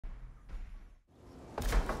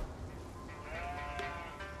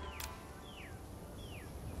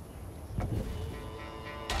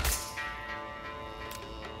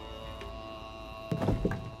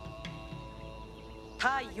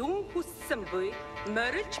Юу хүссэн буй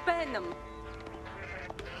морилж байна юм.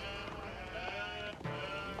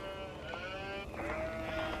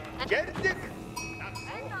 Гэрдэг.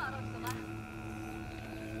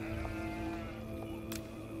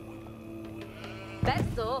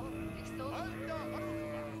 Бэсо.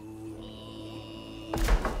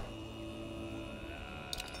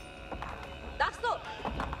 Дасо.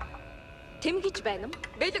 Тэмгэж байна юм.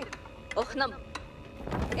 Бэлэн. Охнам.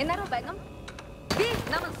 Энаруу байна юм. Би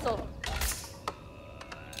наман суу.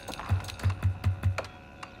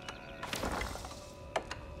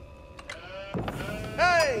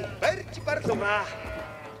 Эй, барьж барлуума.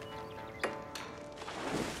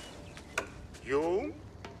 Юу?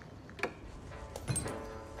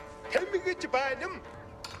 Тэмгэж байна юм.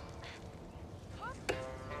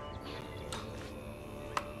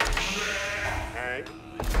 Эй.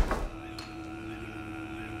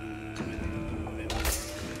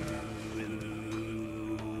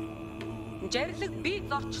 Жарлаг би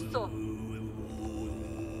зорчсон.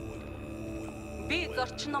 Би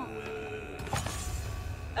зорчном.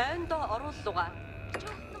 Айндо оруулууга.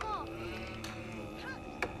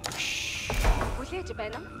 Хүлээж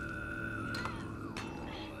байна уу?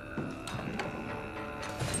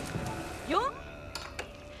 Юу?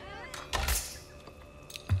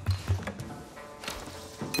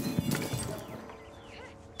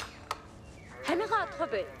 Хамига отхоо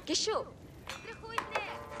гişүү.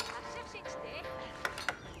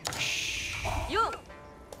 Юу?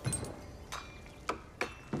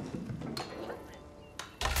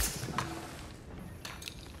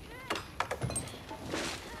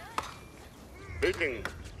 Бэлэн.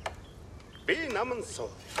 Би наман суу.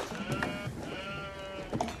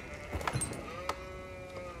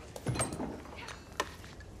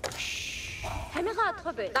 Хамига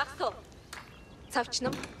отхоо дагсуу.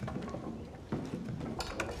 Цавчнам.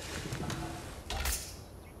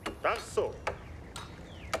 Дагсуу.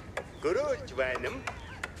 Гөрөөлж байна юм.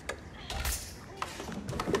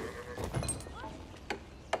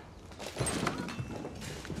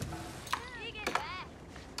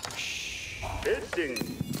 Бэлэн.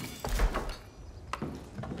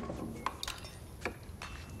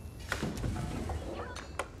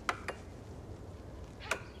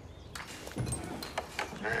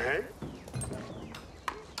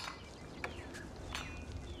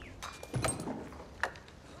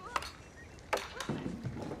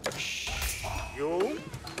 Юу?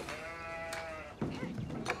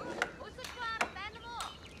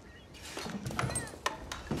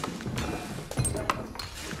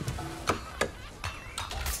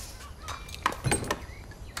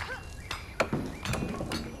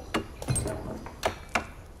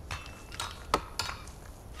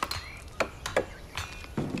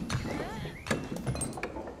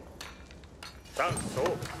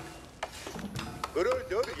 Дагсуу.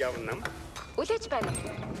 Гөрөөлөөр явна. Үлээж байна уу?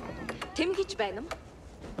 Тэмгэж байна уу?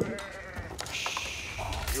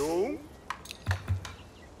 Юу?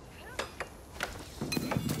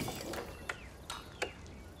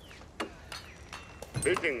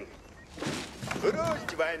 Бэлэн.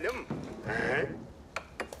 Гөрөөлж байна юм.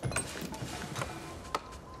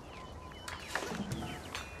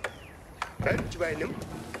 Барьж байна юм.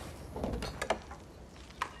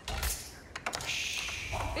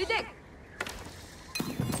 Бэлэг.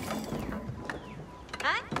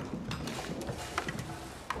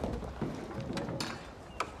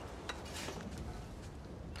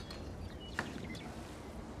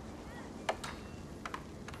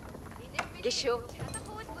 гişүү.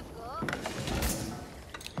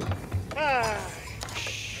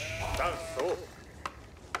 Дагсуу.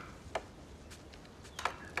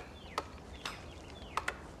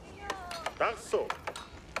 Дагсуу.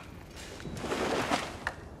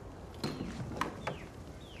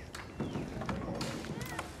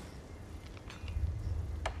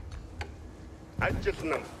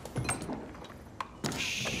 Ажилнам.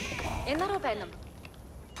 Энаруу байна уу?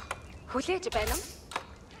 Хүлээж байна уу?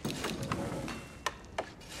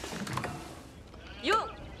 Юу?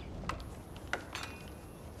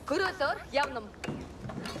 Гөрөөлөөр явнам.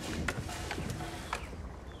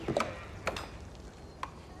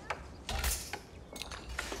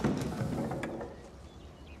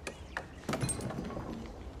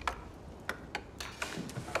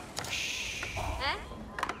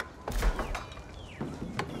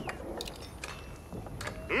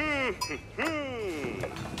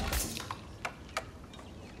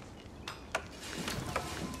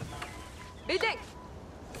 Бидэн.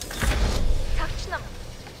 Цагчнам.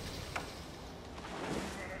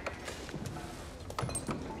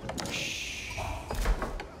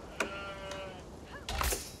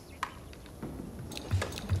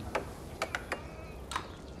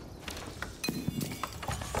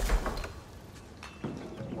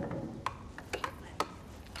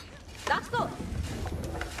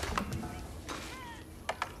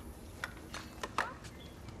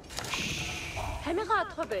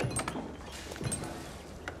 олохгүй бай.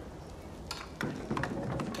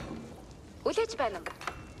 Үлээж байна уу?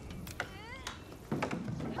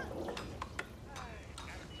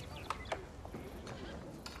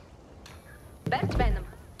 Барьж байна уу?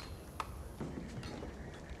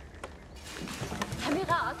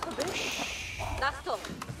 Хамига олохгүй бай. Насто.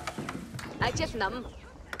 Ажил нам.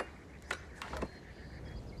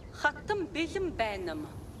 Хатан бэлэн байна юм.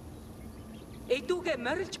 Эдүүгээ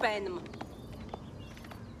морилж байна юм.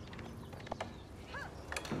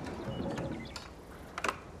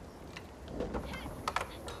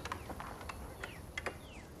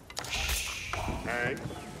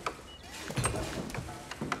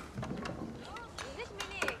 Инэш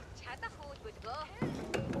миний чадах хөл бүлгөө.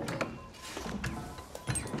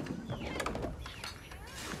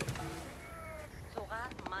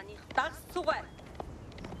 Сугаар маних дагс сугаар.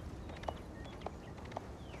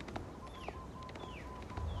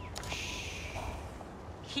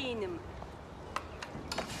 Хийнэм.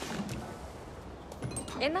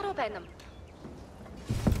 Энаруу байна уу?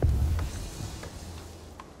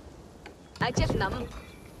 Ажил нам.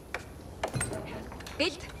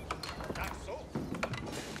 Бэлд. Таксо.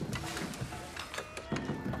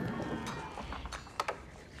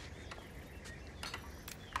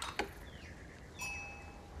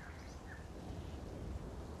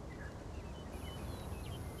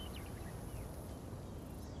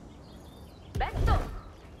 Бэлдөө.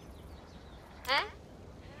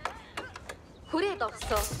 Хүрээ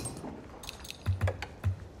догсоо.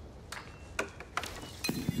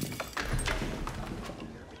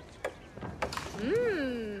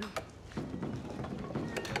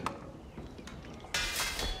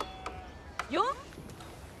 Юу?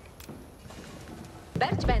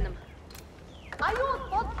 Барьж байна уу? Аюу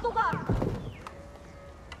бодлугаар.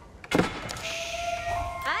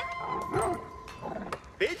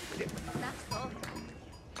 Бэлд. Насоо.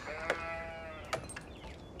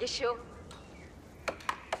 Гişүү.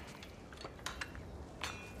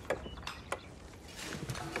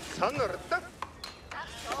 Сонордог.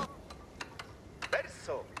 Насоо.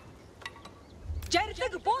 Барьсуу.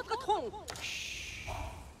 Жарлаг буулгад хун.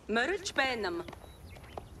 Морилж байна юм.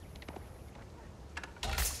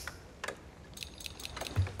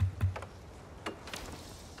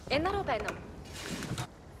 Энаруу байна уу?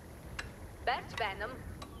 Барьж байна уу?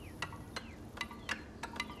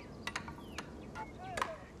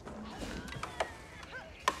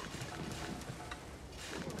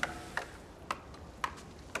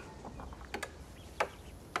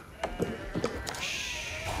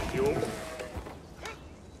 Юу?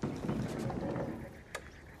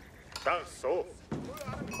 Таксо.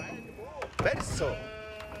 Барьсуу.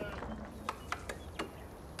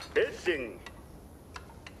 Бэлэн.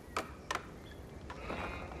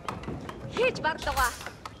 Хийж барлугаа.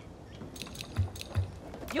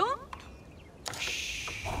 Юу?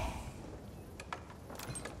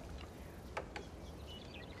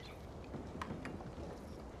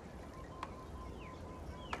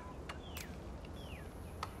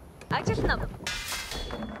 Ажил нам.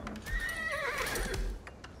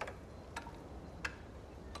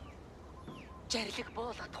 Жарлаг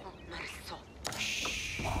буулгад хун морилсоо.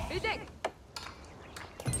 Билэг.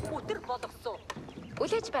 Өтөр болгосоо.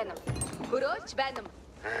 Үлээж байна уу? Хөрөөлж байна уу?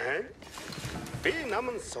 Би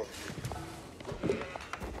наман суу.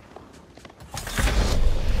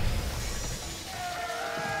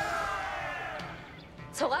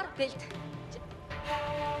 Цугаар бэлд.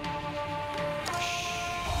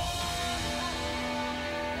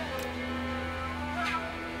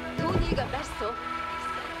 Түүнийг барьсуу.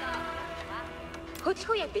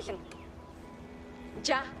 Хөдөлгөөе бэлэн.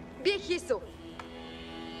 За, би хийсүү.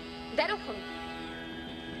 Даруухан.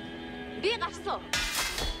 Би гарсуу.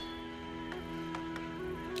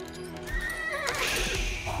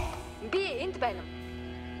 Би энд байна.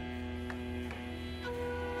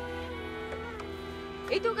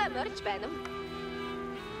 Эдүгээ морж байна.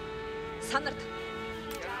 Санарт.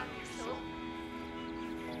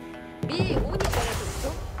 Би үүнийг бариад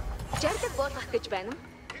өгсөн. Жарлаг буулгах гэж байна.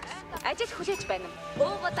 Ажил хүлээж байна.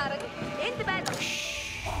 Ууга дараг энд байна.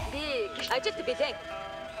 Би ажилд билээ.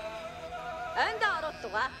 Энд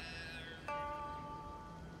оруулга.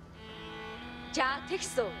 За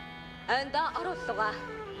тэгсүү. Энд оруулга.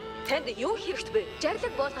 Танд юу хэрэгтэй вэ?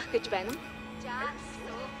 Жарлаг буулгах гэж байна. За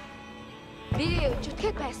тэгсүү. Би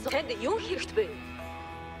зүтгэхэд байсан. Танд юу хэрэгтэй вэ?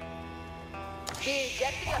 Би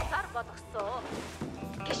жарлаг ясаар болгосон.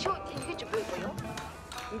 Гişүү тэнгэж буй буюу.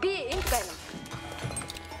 Би энд байна.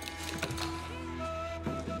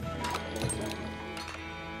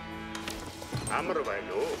 Амар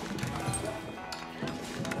байна уу?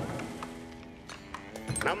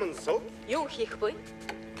 Наман суу. Юу хийх вэ?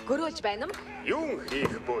 Хөрөөлж байна уу? Юун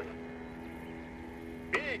хийх буй?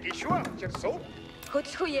 Би гişүү авчирсан.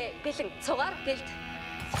 Хөдөлгөөе бэлэн цугаар гэлд.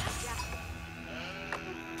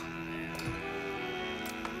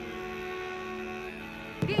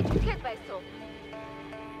 Би зүтгэхэд байсан.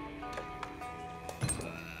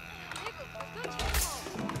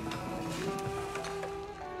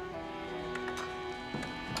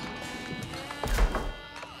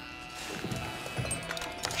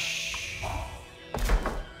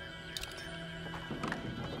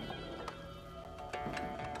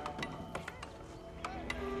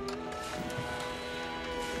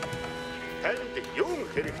 Танд юун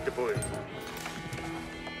хэрэгтэй буй?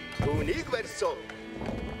 Түүнийг барьсан.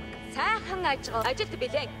 Сайхан ажилд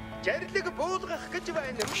бэлэн. Жарлиг буулгах гэж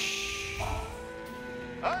байна.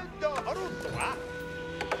 Анда харуулгаа.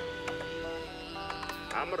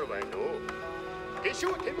 Амар байна уу?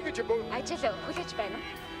 Гişүү тэмгэж буй. Ажил хүлээж байна уу?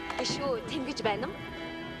 Гişүү тэнгэж байна уу?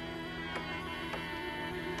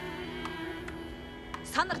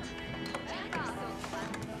 Санарт.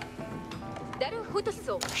 Даруй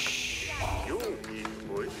хөдөлсөн. Юун хийх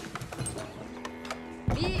буй?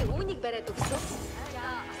 Би үүнийг бариад өгсөн.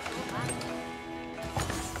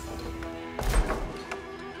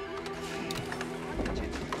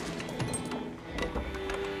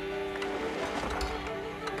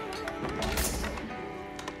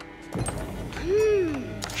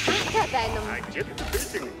 Хата байна уу? Ажилд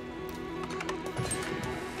бэлэн.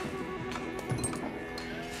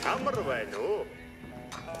 Амар байна уу?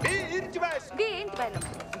 Би ирж байсан. Би энд байна уу?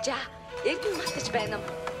 За, эрдэн мартаж байна уу?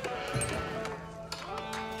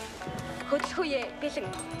 Хөдөлгөөе бэлэн.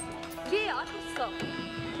 Би олсон.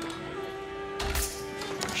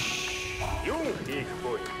 Юун хийх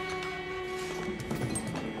буй?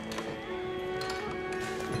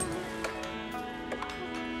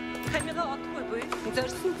 Камера отгүй буй.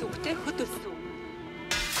 Зорьсон зүгтээ хөдөлсөн.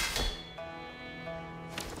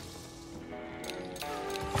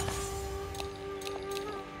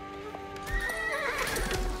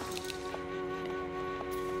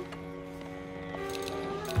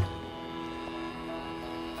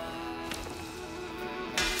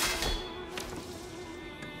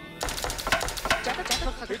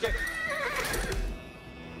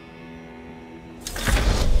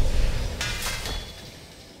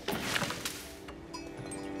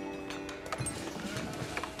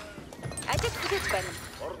 Ажил хүлээж байна уу?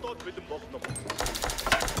 Ордоод бэлэн болно.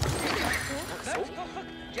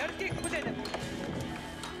 Жарлыг хүлээнэ.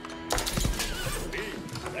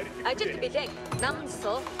 Ажилд бэлэн.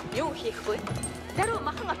 Намсоо юу хийх вэ? Даруй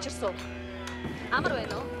махан авчирсан. Амар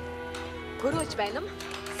байна уу? Хөрөөлж байна уу?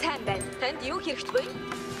 Сайн байна. Танд юу хэрэгтэй вэ?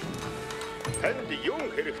 Танд юун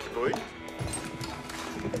хэрэгтэй буй?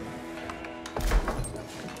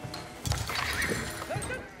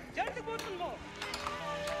 Жарлыг болно мó?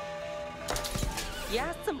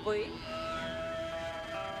 Яасан буй?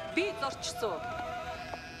 Би зорчсон.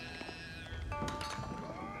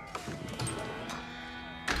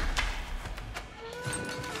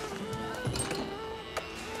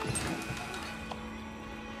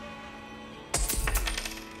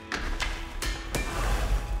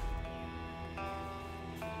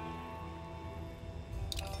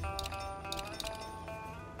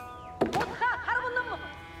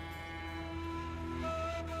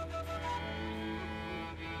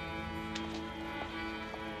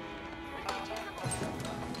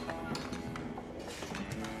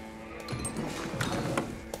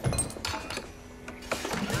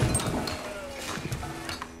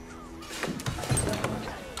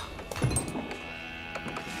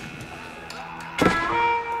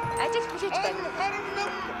 Ажил хүлээж байна уу?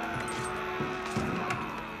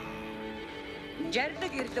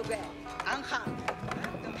 Жарлыг ирлүгэ. Анхаа.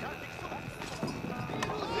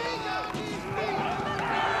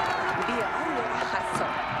 Би аваа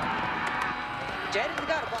хассан.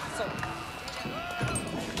 Жарлгаар болсон.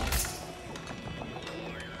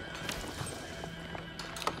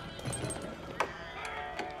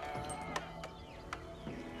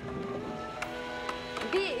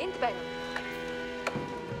 Би энд байна.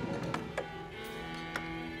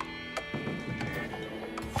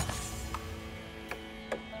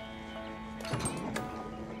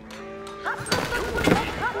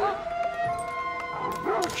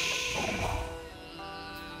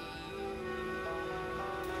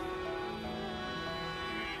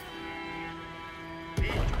 Би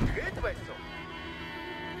тэгээд байсан.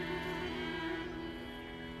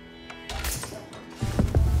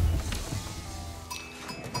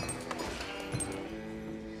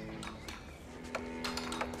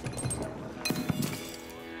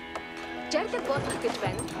 Жарлыг буулгах гэж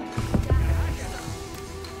байна уу?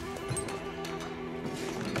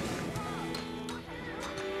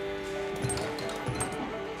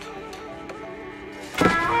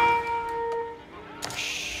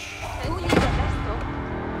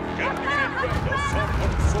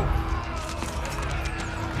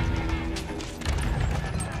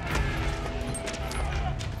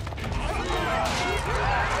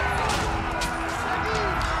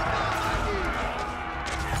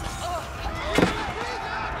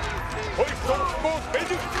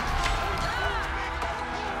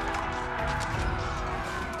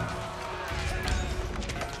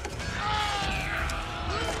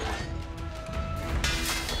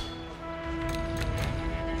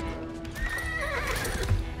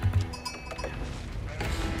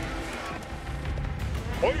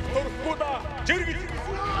 Буда жиргэл.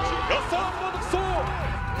 Ясан бодгсоо.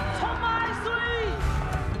 Цомайсуй.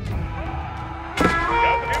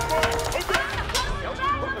 Яг нэг бой.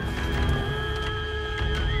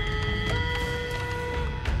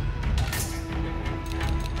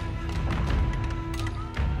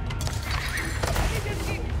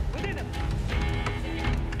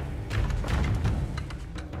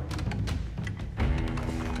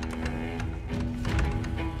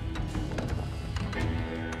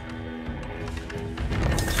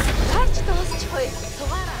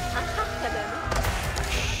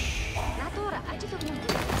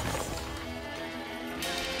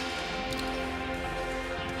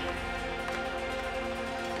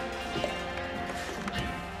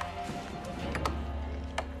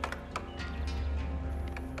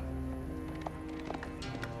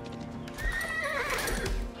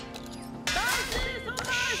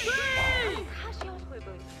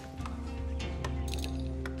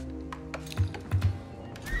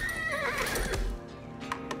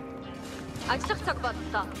 Ажиллах цаг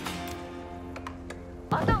боллоо.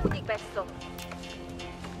 Одоо үнийг барьсан.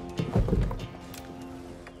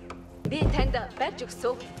 Би танд барьж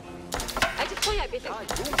өгсөн. Ажиллахгүй бэлэн.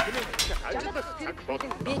 Юм хинэ ажиллах цаг бол.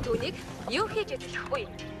 Би түүнийг юу хийж эзлэхгүй.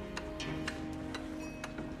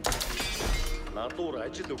 Надуур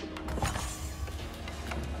ажил өгнө.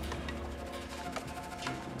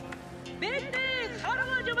 Бидний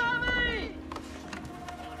харгаж баавэ.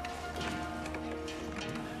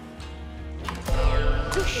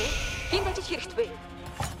 Зүгтээ энд ажил хэрэгтэй.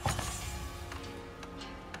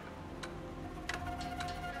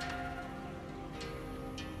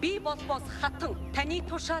 Би болбос хатан таны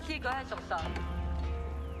тушаалыг ойлголоо.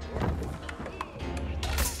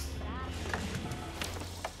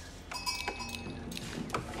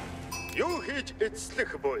 Юу хийж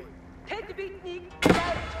эзлэх буй? Тэд биднийг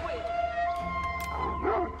дайрахгүй.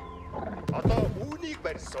 Одоо үүнийг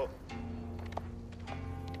барьсан.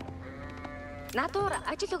 Надуур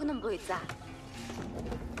ажил өгнө буй за.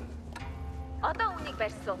 Одоо үнийг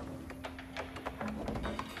барьсан.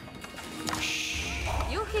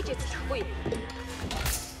 Юу хийж эзлэхгүй.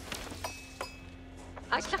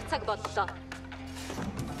 Ажиллах цаг боллоо.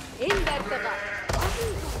 Энэ байртайгаа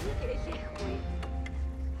олон зүйлийг хэлэхгүй.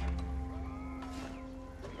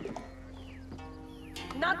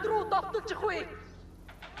 Над руу довтолчихгүй.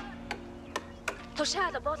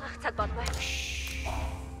 Тушаал болгох цаг болвол.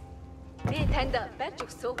 Би танд барьж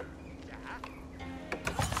өгсөн.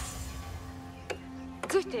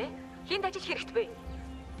 Зүйтэй энд ажил хэрэгтэй.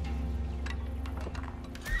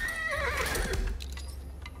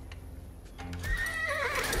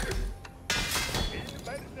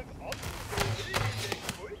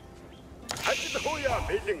 Ажил хууя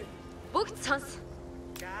бэлэн. Бүгд сонс.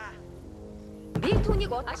 Би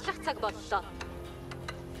түүнийг ажиллах цаг боллоо.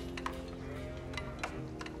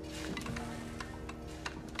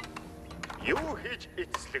 Юу хийж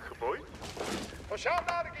эзлэх буй?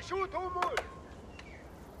 Тушаалаар гişүү төмөө.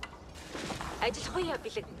 Ажиллахгүй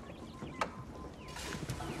бэлэг.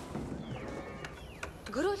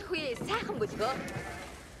 Гөрөөлгүй сайхан бүлгөө.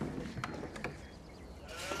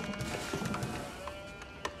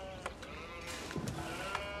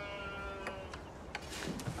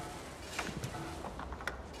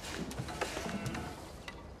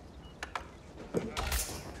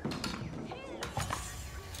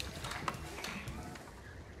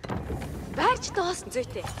 Барьж тоосон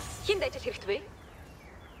зүйтэй. Хинд ажил хэрэгтэй вэ?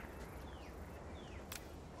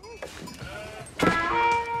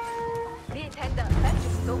 Би танд барьж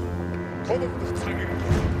өгсөн. Тоногдох цаг.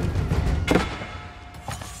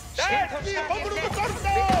 Дэс богрог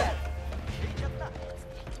дорноо.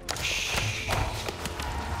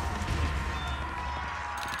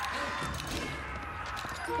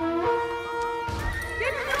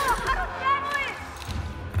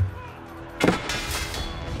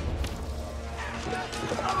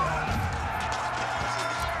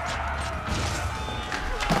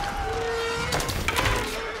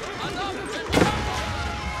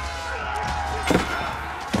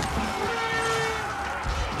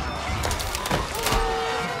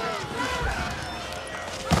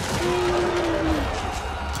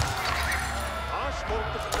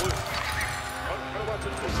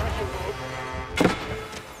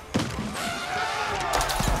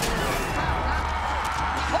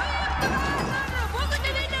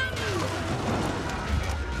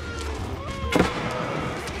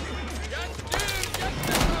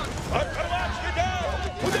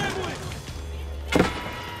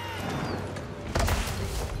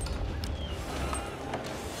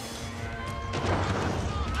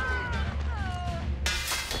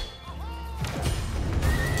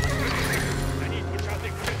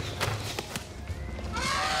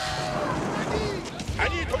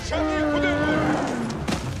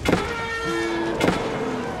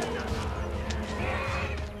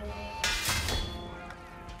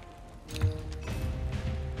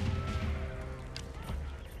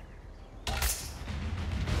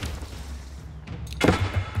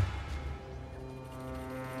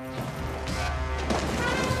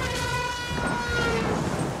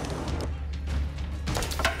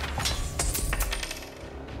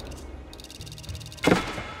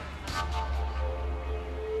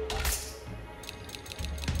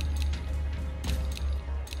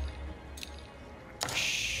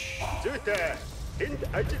 Зүйтэй. Энд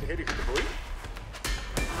ажил хэрэгтэй буй.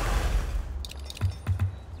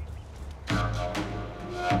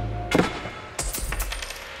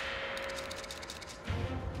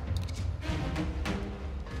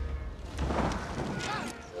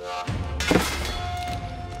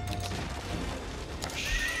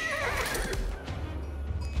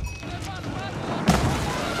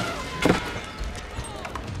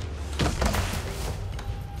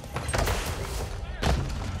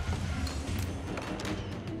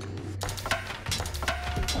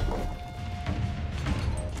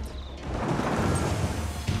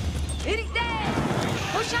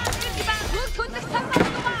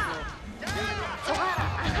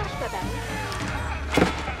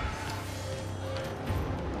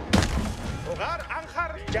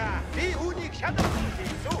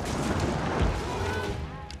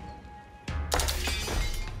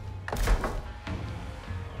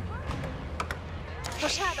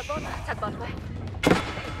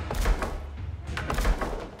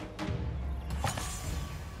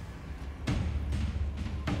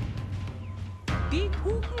 Би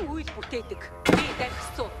түүхэн үйл бүтээдэг. Би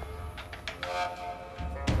дахьсуу.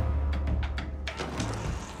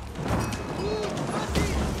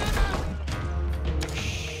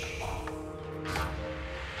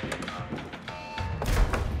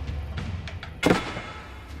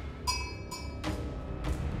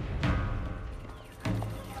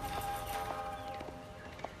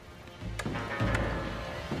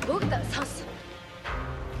 Бүгд сонс.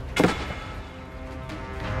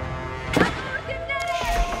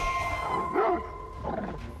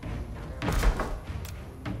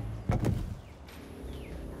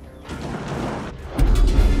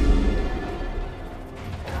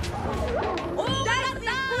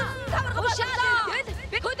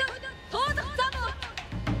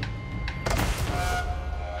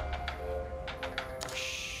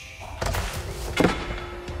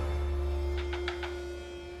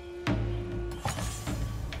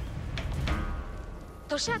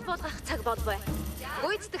 Тушаал буулгах цаг болов.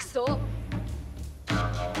 Гүйцэтгэсэн.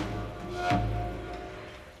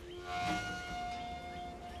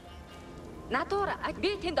 Натур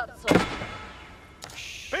би тэнд орсон.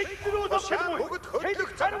 Бүгд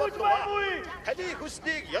хөдлөх цаг болов. Таны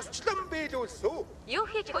хүслийг ёсчлон биелүүлсэн. Юу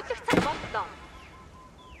хийж хөдлөх цаг боллоо?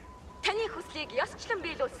 Таны хүслийг ёсчлон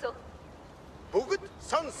биелүүлсэн. Бүгд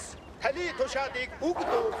сонс. Таны тушаалыг бүгд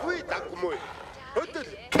үгүй дагмгүй.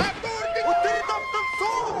 Хөдөл. Натур өдөр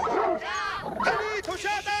давталсан. Таны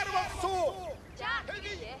тушаалаар болсон.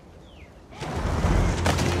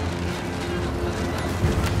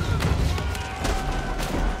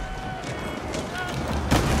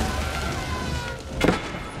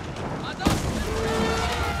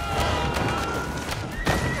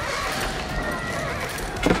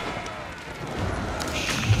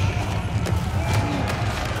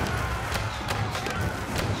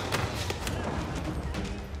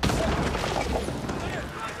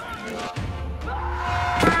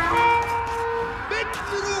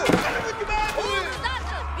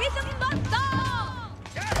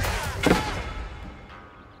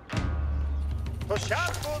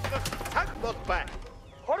 Тушаал буулгах цаг болбай.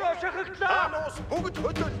 Хороо шахагдлаа. Танаас бүгд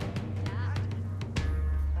хөдөл.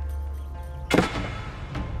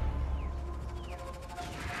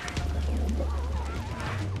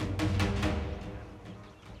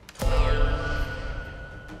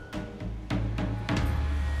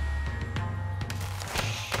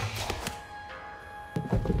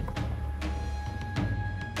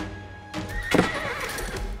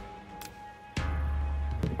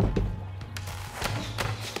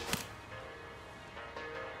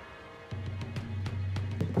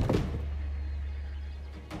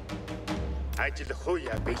 Ажил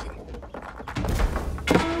хуя бэлэн.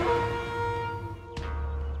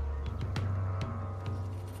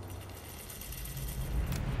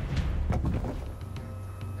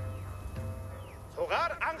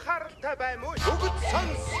 Сугаар анхааралтай баймуу. Бүгд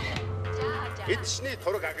сонс. Эдшний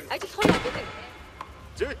тураг агна. Ажил хуя гэдэг.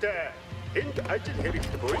 Зүйтэй. Энд ажил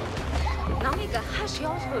хэрэгтэй буй. Намайг хааш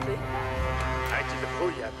явуулах вэ? Ажил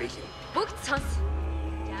хуя бэлэн. Бүгд сонс.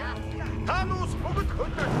 Танаас бүгд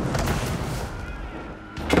хөдөл.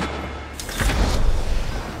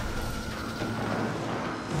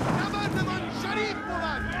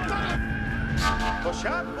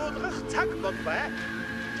 Тушаал буулгах цаг болбай.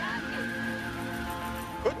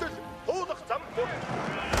 Хөдөл хуулах зам бүр.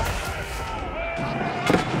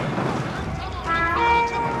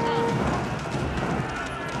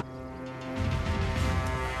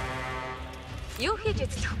 Юу хийж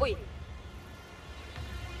эзлэхгүй?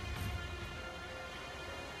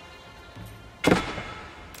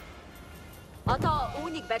 Одоо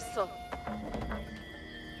үүнийг барьсан.